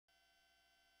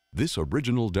This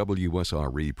original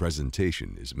WSRE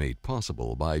presentation is made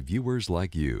possible by viewers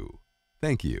like you.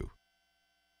 Thank you.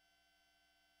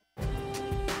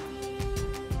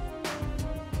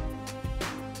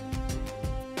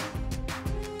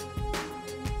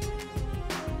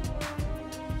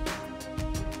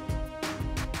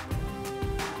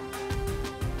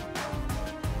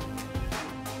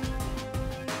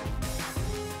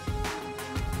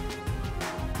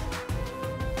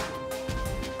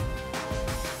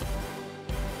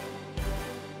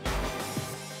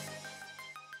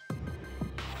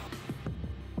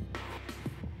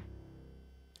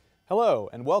 Hello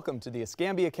and welcome to the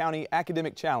Escambia County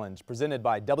Academic Challenge presented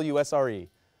by WSRE.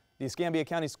 The Escambia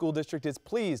County School District is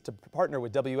pleased to partner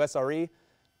with WSRE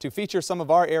to feature some of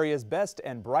our area's best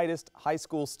and brightest high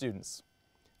school students.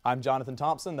 I'm Jonathon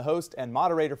Thompson, the host and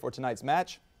moderator for tonight's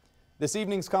match. This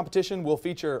evening's competition will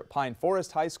feature Pine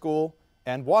Forest High School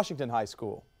and Washington High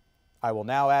School. I will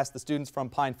now ask the students from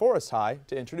Pine Forest High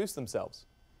to introduce themselves.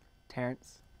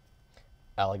 Terrence.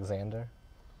 Alexander.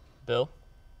 Bill.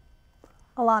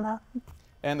 Alana.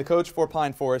 And the coach for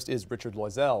Pine Forest is Richard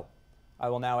Loisel. I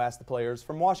will now ask the players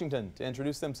from Washington to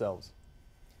introduce themselves.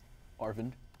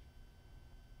 Arvind.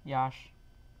 Yash.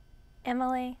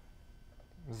 Emily.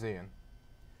 Zian.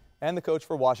 And the coach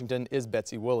for Washington is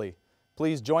Betsy Woolley.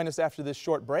 Please join us after this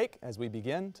short break as we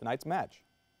begin tonight's match.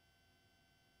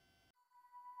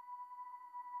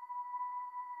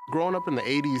 Growing up in the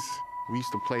 80s, we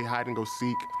used to play hide and go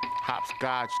seek,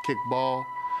 hopscotch, kickball.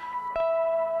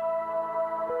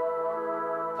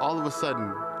 All of a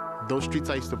sudden, those streets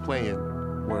I used to play in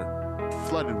were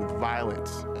flooded with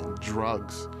violence and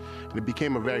drugs, and it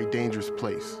became a very dangerous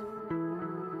place.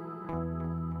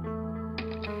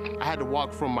 I had to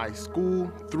walk from my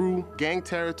school through gang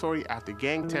territory after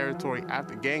gang territory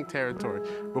after gang territory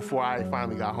before I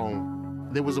finally got home.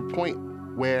 There was a point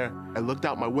where I looked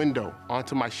out my window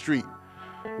onto my street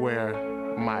where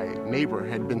my neighbor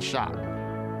had been shot,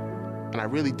 and I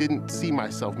really didn't see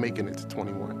myself making it to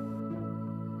 21.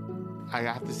 I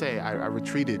have to say, I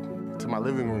retreated to my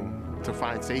living room to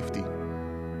find safety,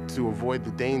 to avoid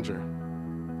the danger.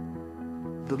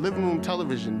 The living room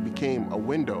television became a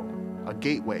window, a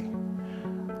gateway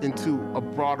into a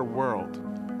broader world,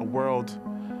 a world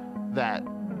that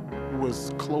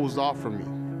was closed off from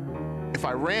me. If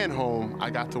I ran home, I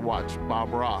got to watch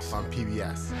Bob Ross on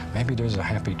PBS. Maybe there's a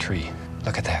happy tree.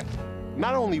 Look at that.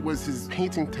 Not only was his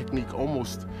painting technique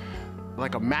almost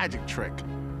like a magic trick,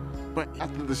 but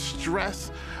after the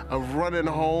stress of running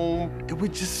home, it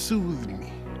would just soothe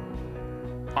me.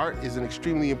 Art is an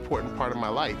extremely important part of my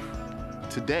life.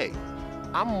 Today,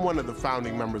 I'm one of the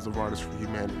founding members of Artists for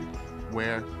Humanity,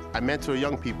 where I mentor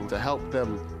young people to help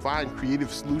them find creative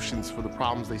solutions for the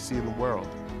problems they see in the world.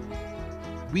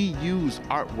 We use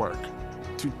artwork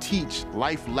to teach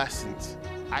life lessons.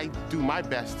 I do my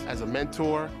best as a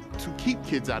mentor to keep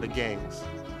kids out of gangs,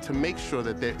 to make sure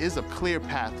that there is a clear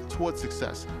path towards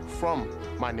success from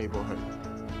my neighborhood.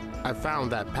 I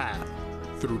found that path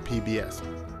through PBS.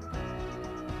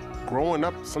 Growing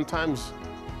up, sometimes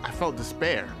I felt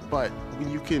despair, but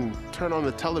when you can turn on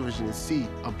the television and see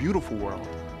a beautiful world,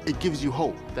 it gives you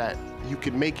hope that you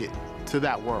can make it to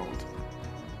that world.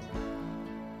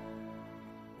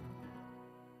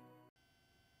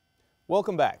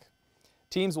 Welcome back.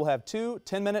 Teams will have two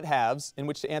 10-minute halves in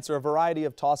which to answer a variety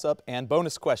of toss-up and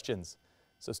bonus questions.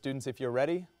 So students, if you're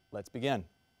ready, let's begin.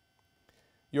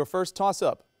 Your first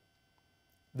toss-up.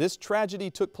 This tragedy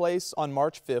took place on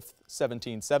March 5th,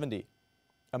 1770.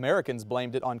 Americans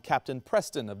blamed it on Captain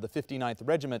Preston of the 59th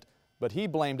Regiment, but he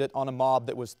blamed it on a mob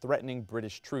that was threatening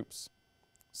British troops.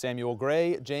 Samuel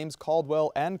Gray, James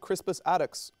Caldwell, and Crispus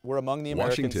Attucks were among the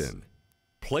Americans. Washington.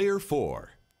 Player 4.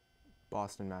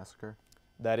 Boston Massacre.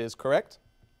 That is correct.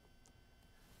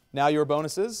 Now your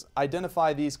bonuses.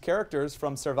 Identify these characters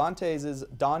from Cervantes'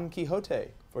 Don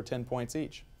Quixote for 10 points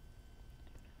each.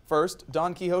 First,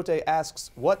 Don Quixote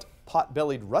asks what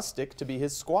pot-bellied rustic to be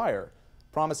his squire,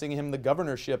 promising him the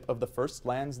governorship of the first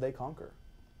lands they conquer.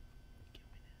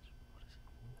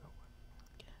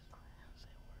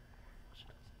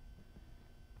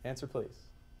 Answer, please.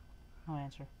 No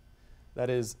answer. That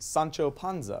is Sancho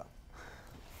Panza.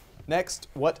 Next,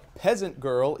 what peasant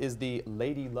girl is the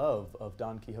lady love of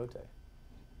Don Quixote?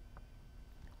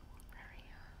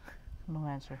 No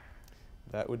answer.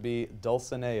 That would be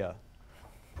Dulcinea.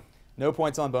 No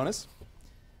points on bonus.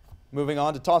 Moving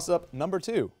on to toss-up number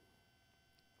 2.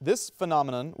 This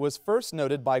phenomenon was first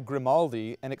noted by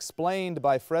Grimaldi and explained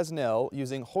by Fresnel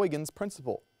using Huygens'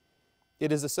 principle.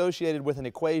 It is associated with an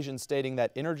equation stating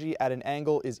that energy at an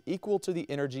angle is equal to the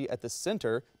energy at the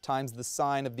center times the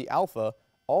sine of the alpha,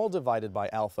 all divided by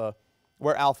alpha,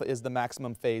 where alpha is the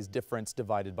maximum phase difference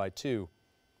divided by 2.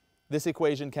 This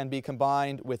equation can be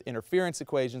combined with interference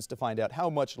equations to find out how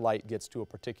much light gets to a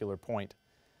particular point.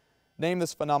 Name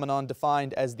this phenomenon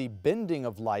defined as the bending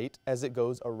of light as it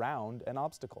goes around an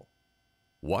obstacle.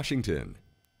 Washington.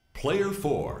 Player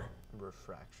 4.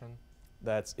 Refraction.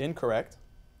 That's incorrect.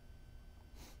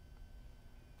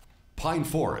 Pine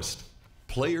Forest.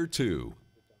 Player 2.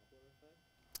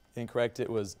 Incorrect, it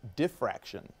was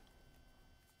diffraction.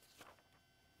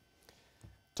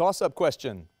 Toss-up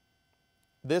question.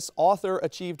 This author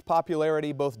achieved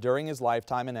popularity both during his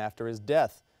lifetime and after his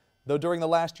death, though during the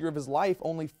last year of his life,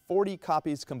 only 40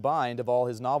 copies combined of all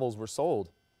his novels were sold.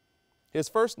 His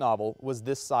first novel was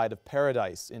This Side of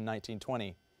Paradise in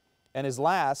 1920, and his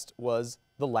last was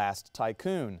The Last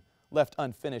Tycoon, left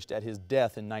unfinished at his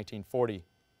death in 1940.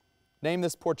 Name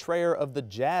this portrayer of the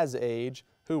Jazz Age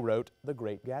who wrote The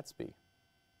Great Gatsby.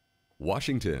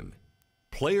 Washington.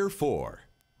 Player 4.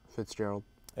 Fitzgerald.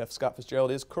 F. Scott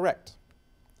Fitzgerald is correct.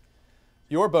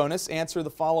 Your bonus, answer the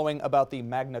following about the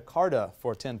Magna Carta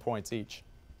for 10 points each.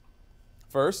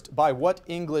 First, by what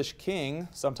English king,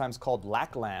 sometimes called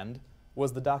Lackland,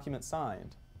 was the document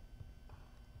signed?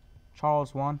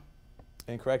 Charles I.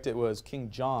 Incorrect, it was King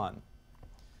John.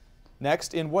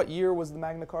 Next, in what year was the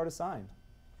Magna Carta signed?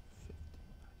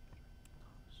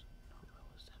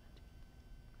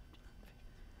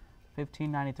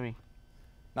 1593.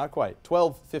 Not quite,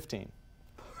 1215.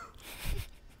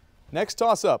 Next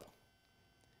toss-up.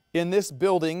 In this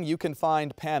building, you can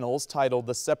find panels titled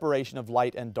The Separation of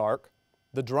Light and Dark,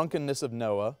 The Drunkenness of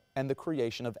Noah, and The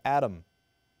Creation of Adam.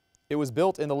 It was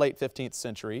built in the late 15th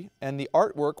century, and the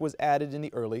artwork was added in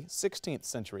the early 16th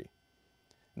century.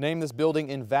 Name this building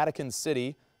in Vatican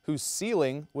City, whose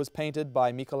ceiling was painted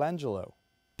by Michelangelo.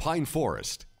 Pine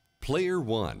Forest. Player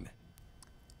 1.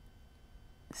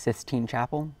 Sistine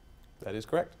Chapel. That is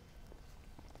correct.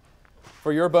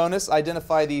 For your bonus,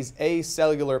 identify these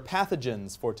acellular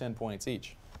pathogens for 10 points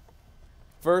each.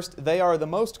 First, they are the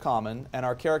most common and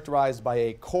are characterized by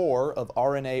a core of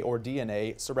RNA or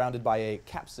DNA surrounded by a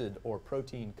capsid or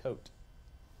protein coat.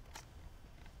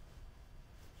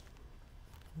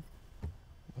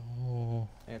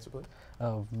 Answer, please.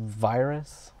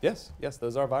 Virus. Yes,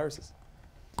 those are viruses.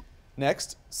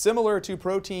 Next, similar to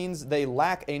proteins, they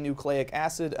lack a nucleic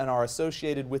acid and are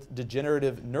associated with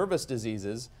degenerative nervous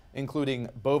diseases, including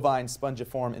bovine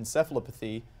spongiform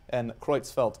encephalopathy and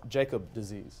Creutzfeldt-Jakob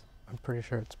disease. I'm pretty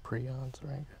sure it's prions,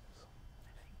 right?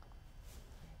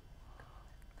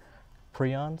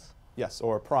 Prions? Yes,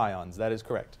 or prions, that is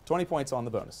correct. 20 points on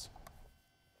the bonus.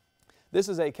 This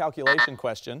is a calculation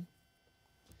question.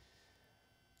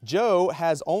 Joe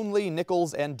has only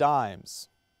nickels and dimes.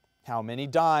 How many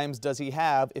dimes does he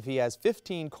have if he has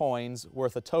 15 coins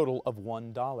worth a total of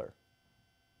 $1?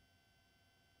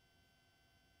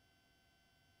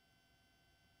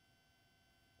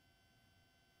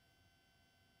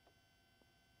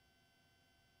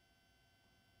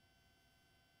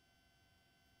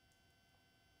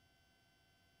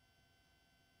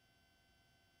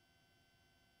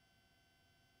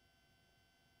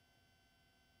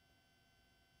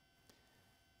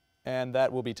 And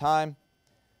that will be time.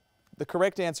 The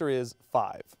correct answer is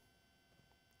 5.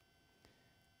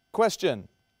 Question.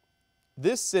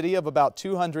 This city of about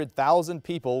 200,000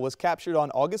 people was captured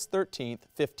on August 13th,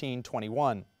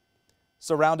 1521.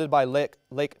 Surrounded by Lake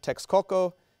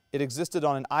Texcoco, it existed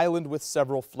on an island with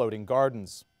several floating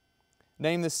gardens.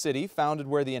 Name this city founded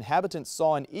where the inhabitants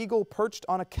saw an eagle perched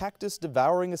on a cactus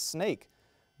devouring a snake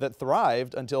that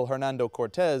thrived until Hernando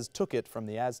Cortez took it from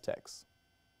the Aztecs.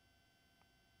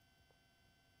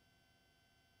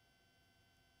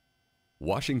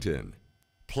 Washington.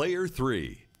 Player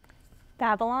 3.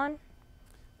 Babylon.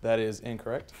 That is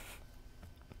incorrect.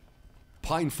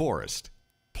 Pine Forest.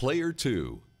 Player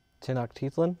 2.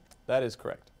 Tenochtitlan. That is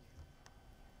correct.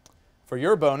 For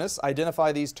your bonus,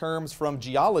 identify these terms from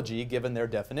geology given their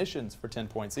definitions for 10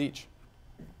 points each.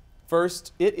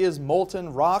 First, it is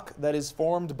molten rock that is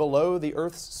formed below the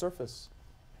Earth's surface.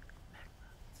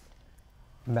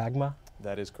 Magma.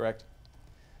 That is correct.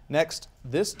 Next,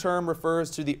 this term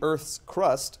refers to the Earth's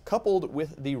crust coupled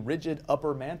with the rigid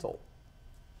upper mantle.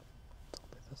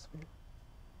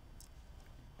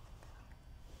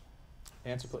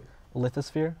 Answer, please.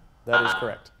 Lithosphere. That is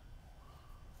correct.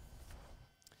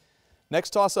 Next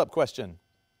toss-up question.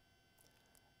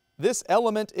 This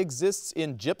element exists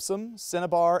in gypsum,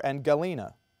 cinnabar, and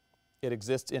galena. It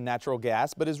exists in natural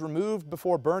gas, but is removed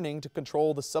before burning to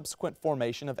control the subsequent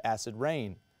formation of acid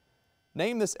rain.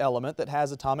 Name this element that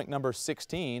has atomic number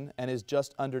 16 and is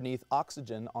just underneath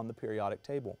oxygen on the periodic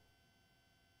table.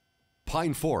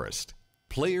 Pine Forest.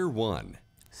 Player 1.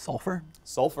 Sulfur?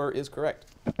 Sulfur is correct.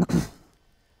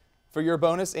 For your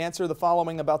bonus, answer the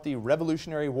following about the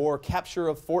Revolutionary War capture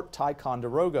of Fort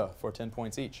Ticonderoga for 10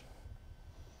 points each.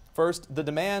 First, the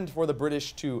demand for the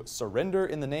British to surrender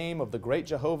in the name of the Great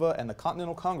Jehovah and the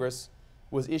Continental Congress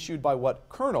was issued by what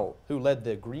colonel who led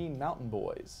the Green Mountain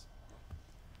Boys?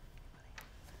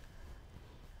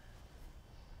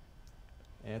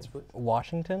 Answer, please.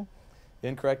 Washington.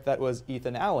 Incorrect. That was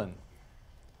Ethan Allen.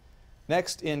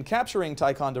 Next, in capturing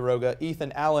Ticonderoga,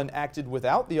 Ethan Allen acted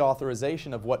without the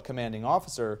authorization of what commanding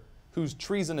officer, whose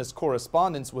treasonous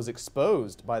correspondence was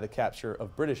exposed by the capture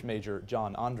of British Major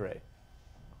John Andre?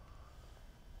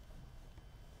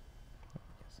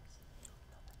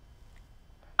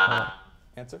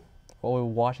 Answer? Oh,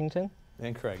 Washington.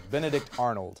 Incorrect. Benedict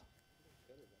Arnold.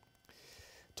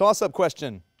 Toss-up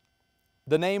question.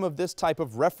 The name of this type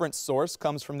of reference source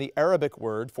comes from the Arabic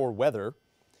word for weather,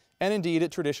 and indeed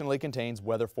it traditionally contains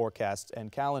weather forecasts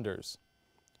and calendars.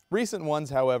 Recent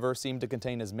ones, however, seem to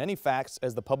contain as many facts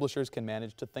as the publishers can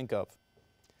manage to think of.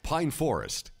 Pine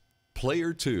Forest,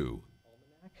 Player 2.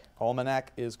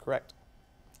 Almanac is correct.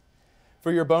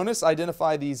 For your bonus,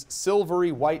 identify these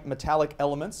silvery white metallic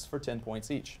elements for 10 points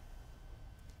each.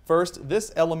 First,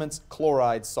 this element's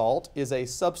chloride salt is a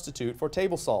substitute for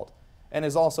table salt and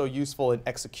is also useful in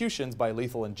executions by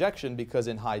lethal injection because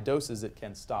in high doses it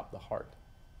can stop the heart.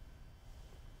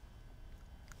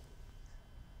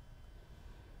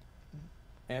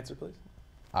 Answer, please.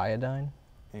 Iodine.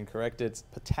 Incorrect. It's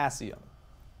potassium.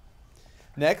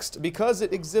 Next, because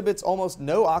it exhibits almost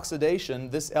no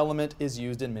oxidation, this element is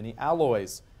used in many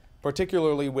alloys,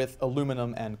 particularly with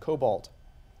aluminum and cobalt.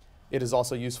 It is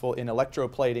also useful in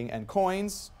electroplating and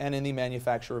coins and in the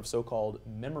manufacture of so-called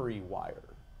memory wire.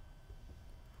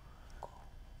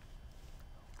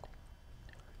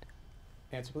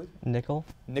 Answer, please. Nickel.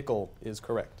 Nickel is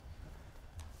correct.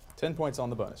 10 points on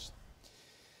the bonus.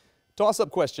 Toss-up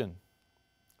question.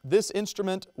 This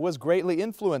instrument was greatly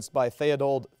influenced by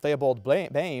Theobald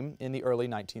Bame in the early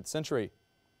 19th century.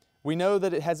 We know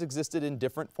that it has existed in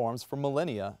different forms for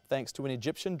millennia thanks to an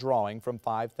Egyptian drawing from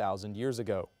 5,000 years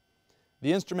ago.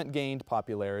 The instrument gained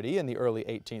popularity in the early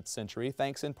 18th century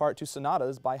thanks in part to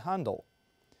sonatas by Handel.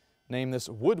 Name this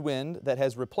woodwind that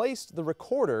has replaced the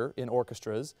recorder in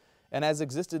orchestras and has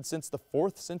existed since the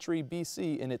 4th century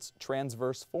BC in its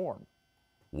transverse form.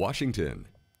 Washington,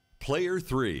 Player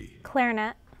 3.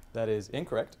 Clarinet. That is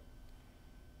incorrect.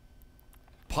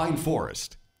 Pine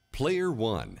Forest, Player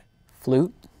 1.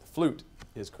 Flute? Flute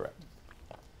is correct.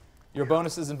 Your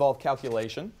bonuses involve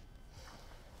calculation.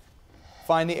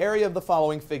 Find the area of the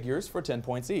following figures for 10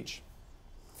 points each.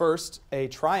 First, a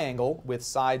triangle with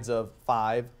sides of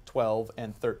 5, 12,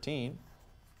 and 13.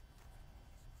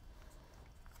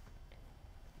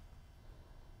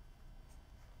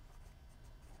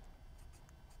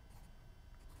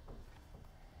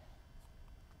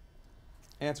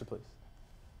 Answer, please.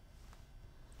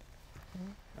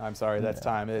 I'm sorry, that's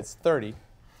time. It's 30.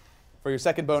 For your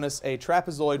second bonus, a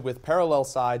trapezoid with parallel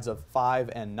sides of 5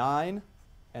 and 9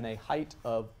 and a height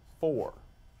of 4.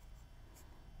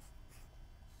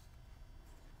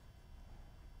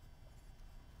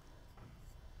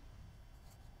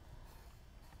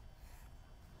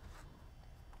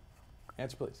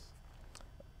 Answer, please.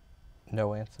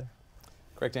 No answer.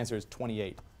 Correct answer is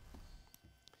 28.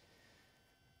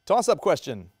 Toss-up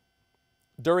question.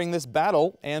 During this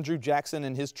battle, Andrew Jackson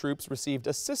and his troops received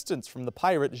assistance from the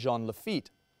pirate Jean Lafitte.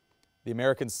 The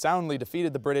Americans soundly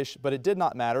defeated the British, but it did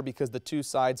not matter because the two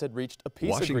sides had reached a peace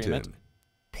Washington, agreement.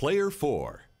 Player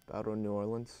 4. Battle of New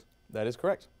Orleans. That is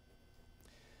correct.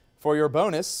 For your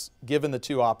bonus, given the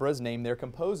two operas, name their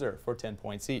composer for 10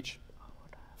 points each.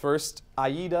 First,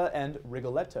 Aida and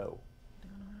Rigoletto.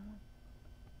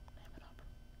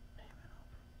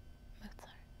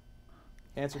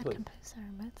 Answer, please.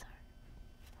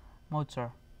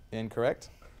 Mozart. Incorrect.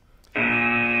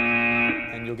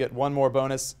 And you'll get one more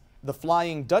bonus. The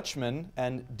Flying Dutchman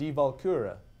and Die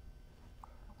Walküre.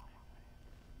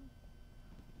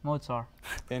 Mozart.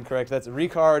 Incorrect. That's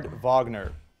Richard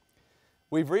Wagner.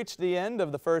 We've reached the end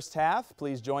of the first half.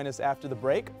 Please join us after the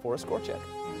break for a score check.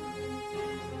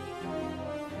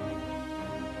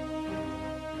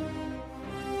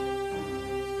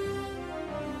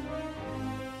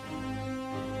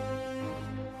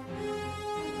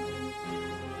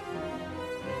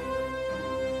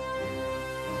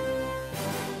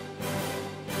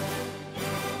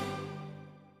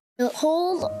 The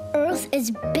whole earth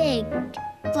is big.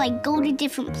 Like, go to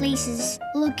different places,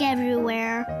 look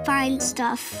everywhere, find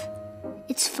stuff.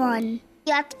 It's fun.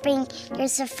 You have to bring your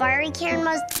safari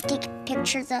cameras to take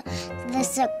pictures of the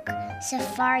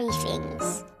safari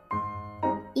things.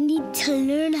 You need to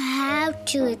learn how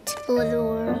to explore the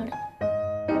world.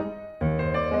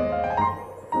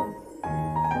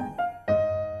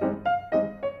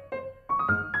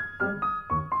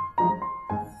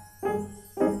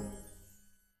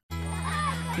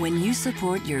 When you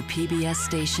support your PBS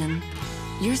station,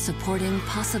 you're supporting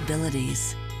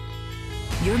possibilities.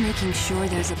 You're making sure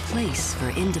there's a place for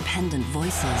independent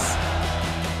voices.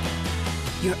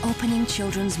 You're opening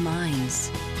children's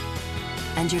minds.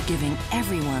 And you're giving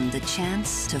everyone the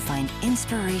chance to find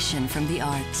inspiration from the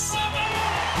arts.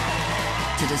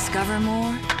 To discover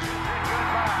more,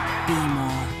 be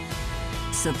more.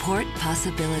 Support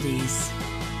possibilities.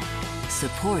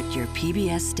 Support your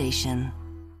PBS station.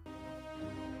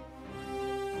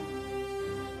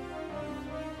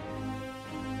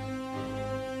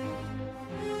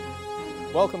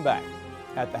 Welcome back.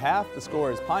 At the half, the score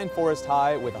is Pine Forest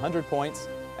High with 100 points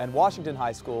and Washington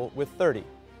High School with 30.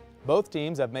 Both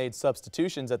teams have made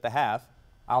substitutions at the half.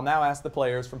 I'll now ask the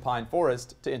players from Pine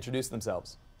Forest to introduce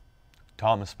themselves.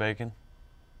 Thomas Bacon.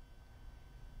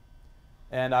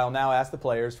 And I'll now ask the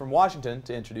players from Washington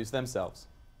to introduce themselves.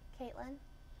 Caitlin.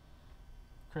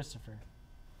 Christopher.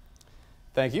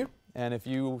 Thank you. And if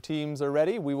you teams are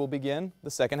ready, we will begin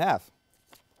the second half.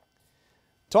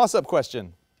 Toss-up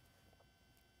question.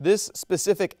 This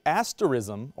specific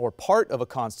asterism, or part of a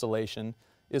constellation,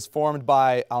 is formed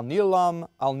by Alnilam,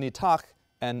 Alnitak,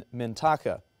 and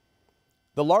Mintaka.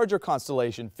 The larger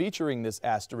constellation featuring this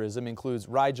asterism includes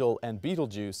Rigel and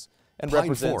Betelgeuse and Pine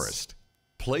represents... Forest.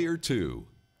 Player 2.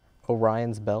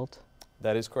 Orion's Belt.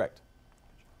 That is correct.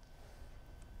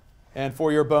 And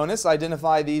for your bonus,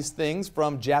 identify these things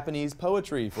from Japanese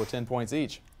poetry for 10 points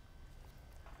each.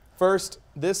 First,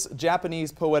 this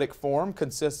Japanese poetic form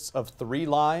consists of 3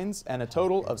 lines and a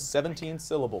total of 17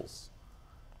 syllables.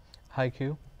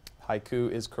 Haiku. Haiku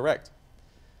is correct.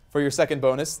 For your second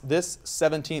bonus, this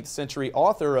 17th century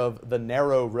author of The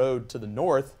Narrow Road to the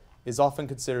North is often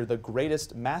considered the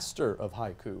greatest master of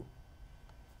haiku.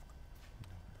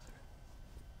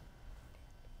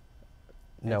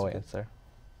 No answer.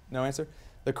 No answer?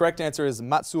 The correct answer is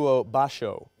Matsuo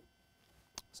Basho.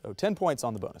 So 10 points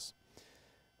on the bonus.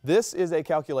 This is a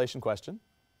calculation question.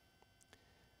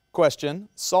 Question,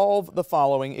 solve the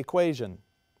following equation.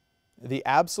 The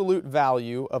absolute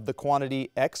value of the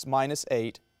quantity x minus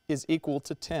 8 is equal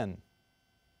to 10.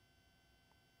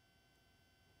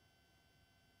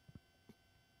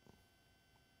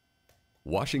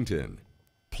 Washington.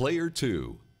 Player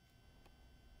 2.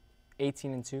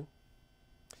 18 and 2.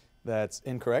 That's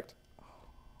incorrect.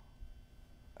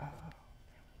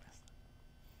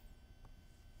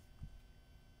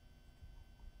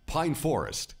 Pine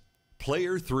Forest.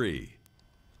 Player 3.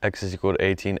 X is equal to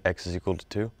 18, X is equal to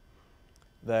 2.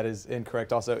 That is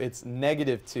incorrect also. It's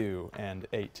 -2 and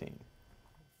 18.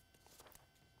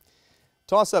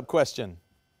 Toss-up question.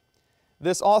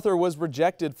 This author was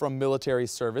rejected from military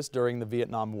service during the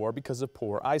Vietnam War because of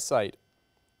poor eyesight.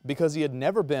 Because he had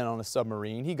never been on a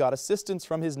submarine, he got assistance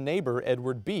from his neighbor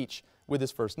Edward Beach with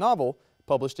his first novel,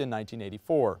 published in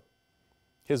 1984.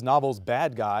 His novels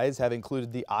Bad Guys have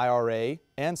included the IRA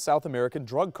and South American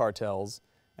drug cartels,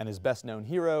 and his best-known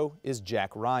hero is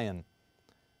Jack Ryan.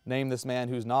 Name this man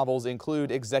whose novels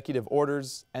include Executive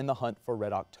Orders and The Hunt for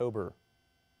Red October.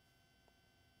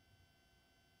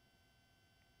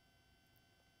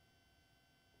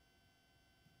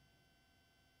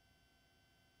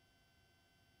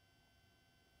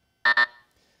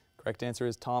 Correct answer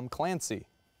is Tom Clancy.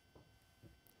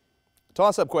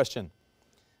 Toss-up question.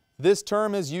 This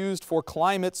term is used for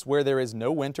climates where there is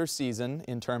no winter season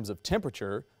in terms of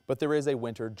temperature, but there is a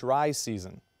winter dry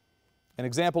season. An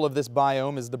example of this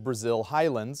biome is the Brazil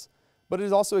highlands, but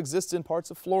it also exists in parts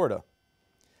of Florida.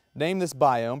 Name this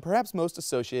biome, perhaps most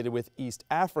associated with East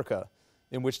Africa,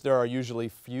 in which there are usually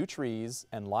few trees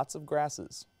and lots of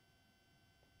grasses.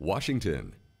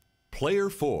 Washington. Player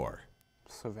 4.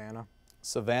 Savannah.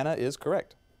 Savannah is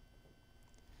correct.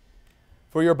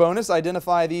 For your bonus,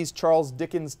 identify these Charles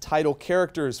Dickens title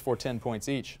characters for 10 points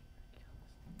each.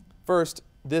 First,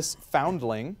 this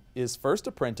foundling is first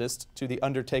apprenticed to the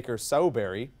undertaker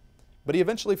Sowberry, but he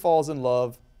eventually falls in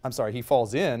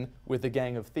with a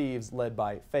gang of thieves led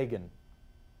by Fagin.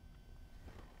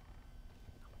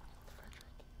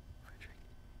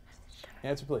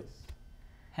 Answer, please.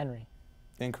 Henry.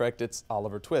 Incorrect, it's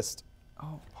Oliver Twist.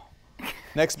 Oh.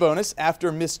 Next bonus,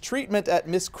 after mistreatment at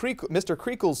Mr.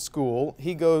 Creakle's school,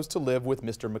 he goes to live with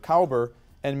Mr. McCowber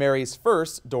and marries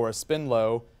first Dora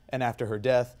Spinlow, and after her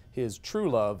death, his true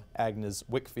love, Agnes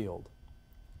Wickfield.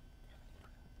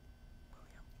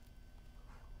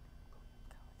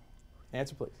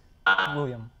 Answer, please.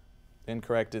 William.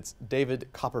 Incorrect, it's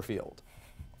David Copperfield.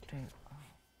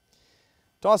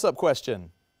 Toss-up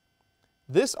question.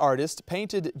 This artist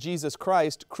painted Jesus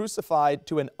Christ crucified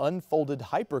to an unfolded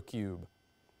hypercube.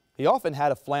 He often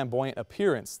had a flamboyant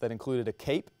appearance that included a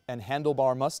cape and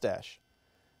handlebar mustache.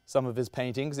 Some of his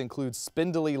paintings include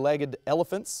spindly-legged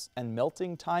elephants and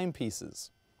melting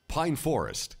timepieces. Pine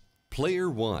Forest, player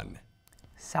 1.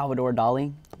 Salvador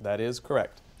Dali. That is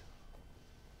correct.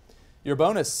 Your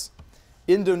bonus.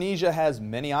 Indonesia has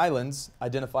many islands.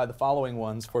 Identify the following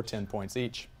ones for 10 points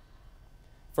each.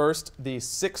 First, the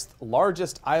 6th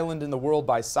largest island in the world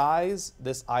by size.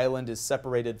 This island is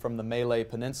separated from the Malay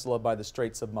Peninsula by the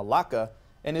Straits of Malacca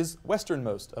and is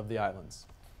westernmost of the islands.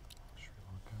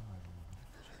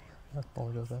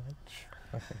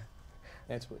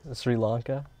 Answer please. Sri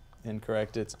Lanka.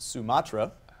 Incorrect. It's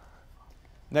Sumatra.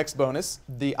 Next bonus.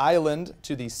 The island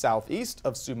to the southeast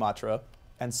of Sumatra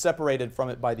and separated from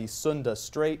it by the Sunda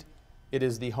Strait. It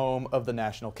is the home of the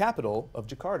national capital of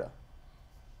Jakarta.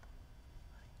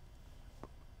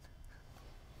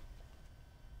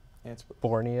 Answer.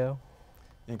 Borneo.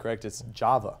 Incorrect. It's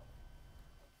Java.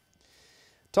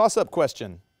 Toss-up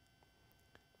question.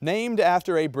 Named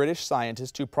after a British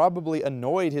scientist who probably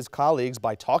annoyed his colleagues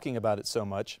by talking about it so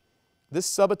much, this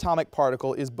subatomic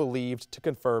particle is believed to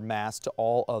confer mass to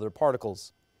all other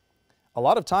particles. A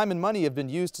lot of time and money have been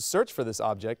used to search for this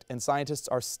object, and scientists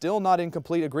are still not in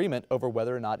complete agreement over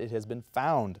whether or not it has been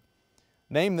found.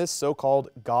 Name this so-called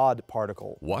God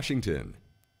particle. Washington,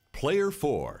 player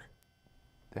 4.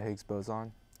 The Higgs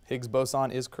boson. Higgs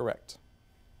boson is correct.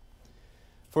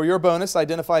 For your bonus,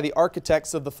 identify the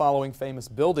architects of the following famous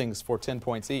buildings for 10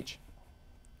 points each.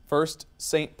 First,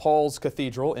 St. Paul's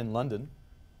Cathedral in London.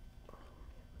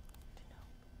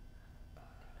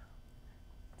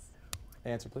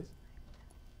 Answer, please.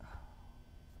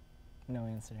 No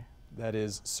answer. That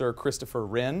is Sir Christopher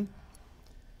Wren.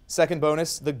 Second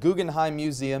bonus, the Guggenheim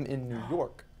Museum in New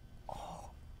York.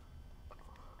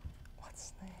 What's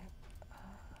his name?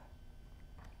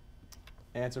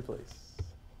 Answer, please.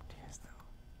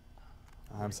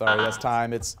 I'm sorry, that's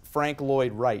time. It's Frank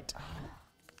Lloyd Wright.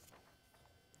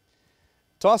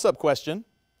 Toss-up question.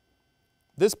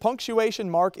 This punctuation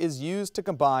mark is used to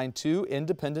combine two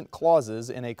independent clauses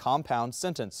in a compound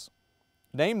sentence.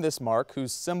 Name this mark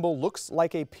whose symbol looks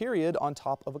like a period on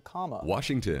top of a comma.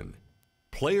 Washington,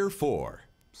 player 4.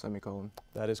 Semicolon.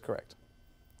 That is correct.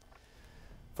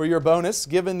 For your bonus,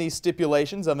 given the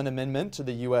stipulations of an amendment to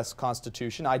the U.S.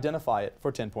 Constitution, identify it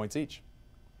for 10 points each.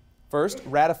 First,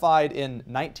 ratified in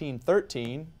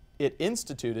 1913, it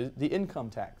instituted the income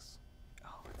tax.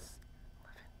 Oh, it's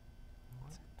 11. No,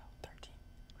 13.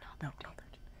 No, 13.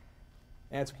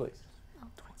 Answer, please.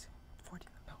 22. 14.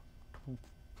 No.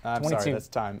 I'm 22. sorry, that's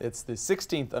time. It's the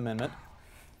 16th Amendment.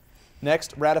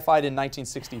 Next, ratified in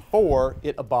 1964,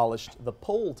 it abolished the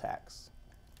poll tax.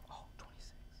 Oh,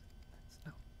 26.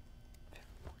 No.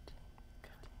 14.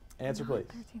 15. Answer, please.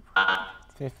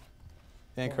 13, 5th.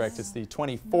 Incorrect. It's the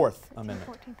 24th Amendment.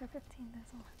 14 through 15.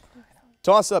 That's all.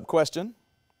 Toss-up question.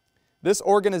 This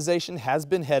organization has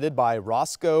been headed by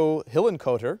Roscoe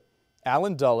Hillenkoetter,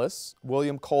 Alan Dulles,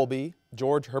 William Colby,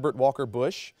 George Herbert Walker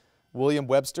Bush, William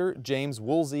Webster, James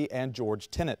Woolsey, and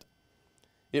George Tenet.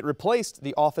 It replaced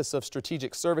the Office of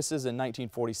Strategic Services in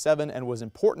 1947 and was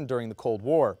important during the Cold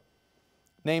War.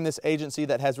 Name this agency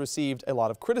that has received a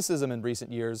lot of criticism in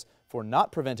recent years for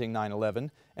not preventing 9/11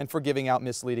 and for giving out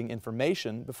misleading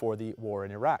information before the war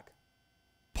in Iraq.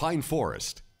 Pine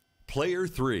Forest, player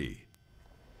 3.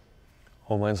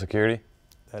 Homeland Security.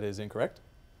 That is incorrect.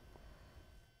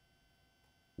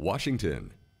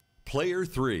 Washington, player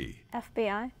 3.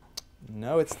 FBI.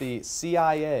 No, it's the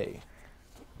CIA.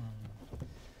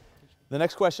 The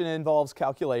next question involves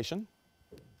calculation.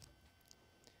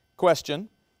 Question.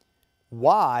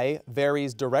 Y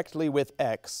varies directly with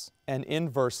x and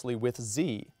inversely with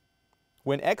z.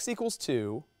 When x equals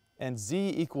 2 and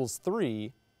z equals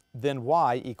 3, then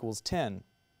y equals 10.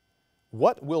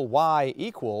 What will y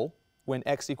equal when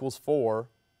x equals 4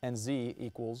 and z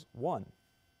equals 1?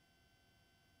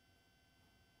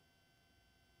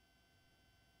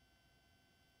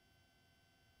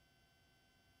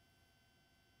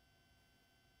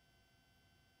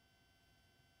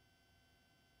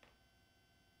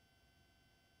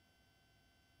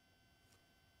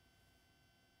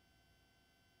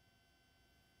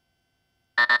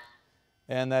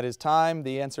 And that is time.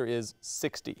 The answer is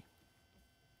 60.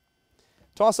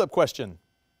 Toss-up question.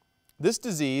 This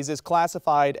disease is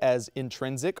classified as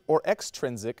intrinsic or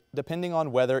extrinsic depending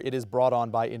on whether it is brought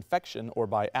on by infection or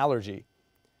by allergy.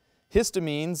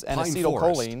 Histamines and Pine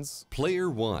acetylcholines. Forest, player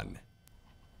 1.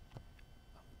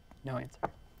 No answer.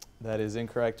 That is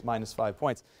incorrect, -5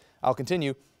 points. I'll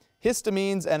continue.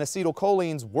 Histamines and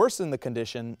acetylcholines worsen the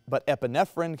condition, but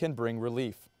epinephrine can bring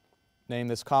relief. Name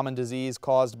this common disease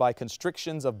caused by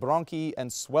constrictions of bronchi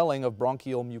and swelling of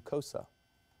bronchial mucosa.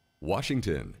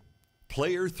 Washington.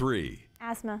 Player 3.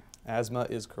 Asthma. Asthma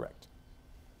is correct.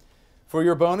 For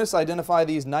your bonus, identify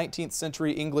these 19th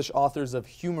century English authors of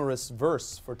humorous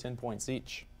verse for 10 points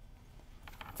each.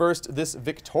 First, this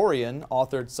Victorian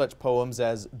authored such poems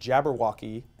as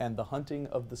Jabberwocky and The Hunting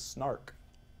of the Snark.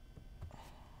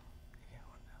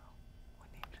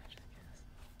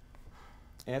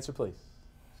 Answer, please.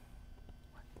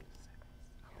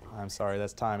 I'm sorry,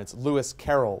 that's time. It's Lewis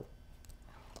Carroll.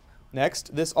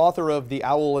 Next, this author of The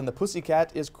Owl and the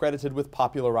Pussycat is credited with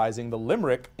popularizing the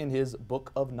limerick in his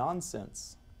Book of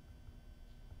Nonsense.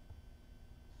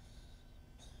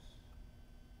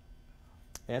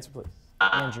 Answer, please.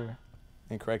 Andrew.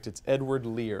 Incorrect. It's Edward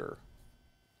Lear.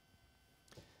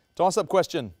 Toss-up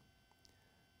question.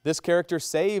 This character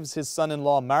saves his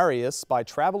son-in-law Marius by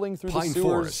traveling through Pine the sewers.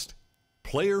 Forest.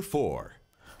 Player 4.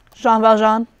 Jean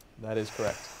Valjean. That is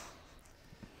correct.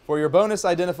 For your bonus,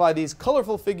 identify these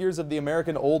colorful figures of the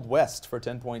American Old West for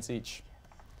 10 points each.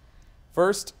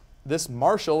 First, this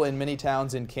marshal in many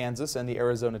towns in Kansas and the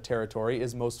Arizona Territory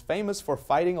is most famous for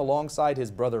fighting alongside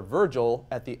his brother Virgil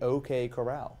at the OK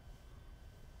Corral.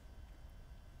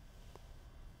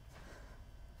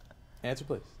 Answer,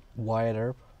 please. Wyatt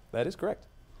Earp. That is correct.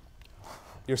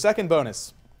 Your second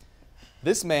bonus.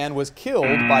 This man was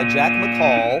killed by Jack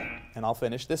McCall, and I'll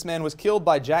finish. This man was killed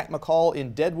by Jack McCall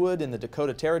in Deadwood in the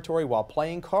Dakota Territory while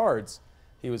playing cards.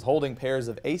 He was holding pairs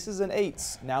of aces and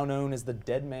eights, now known as the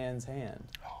dead man's hand.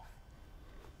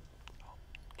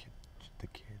 The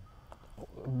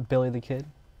kid. Billy the Kid.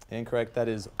 Incorrect. That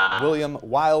is William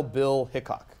Wild Bill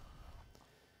Hickok.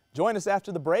 Join us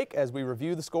after the break as we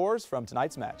review the scores from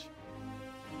tonight's match.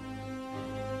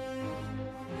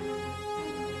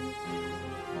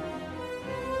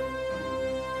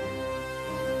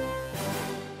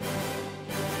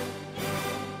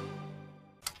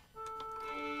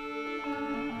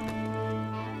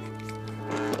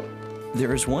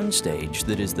 There is one stage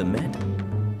that is the Met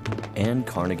and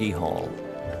Carnegie Hall.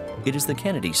 It is the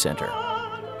Kennedy Center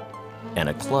and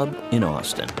a club in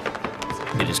Austin.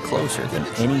 It is closer than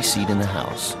any seat in the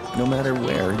house, no matter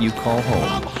where you call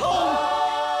home.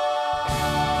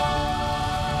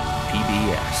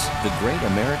 PBS, the great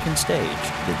American stage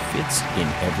that fits in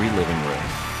every living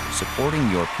room. Supporting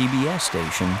your PBS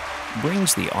station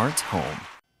brings the arts home.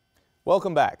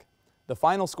 Welcome back. The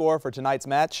final score for tonight's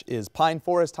match is Pine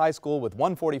Forest High School with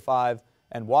 145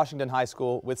 and Washington High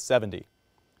School with 70.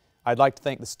 I'd like to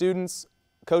thank the students,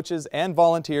 coaches, and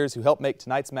volunteers who helped make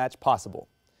tonight's match possible.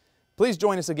 Please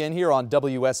join us again here on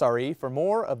WSRE for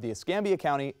more of the Escambia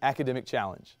County Academic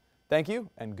Challenge. Thank you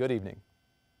and good evening.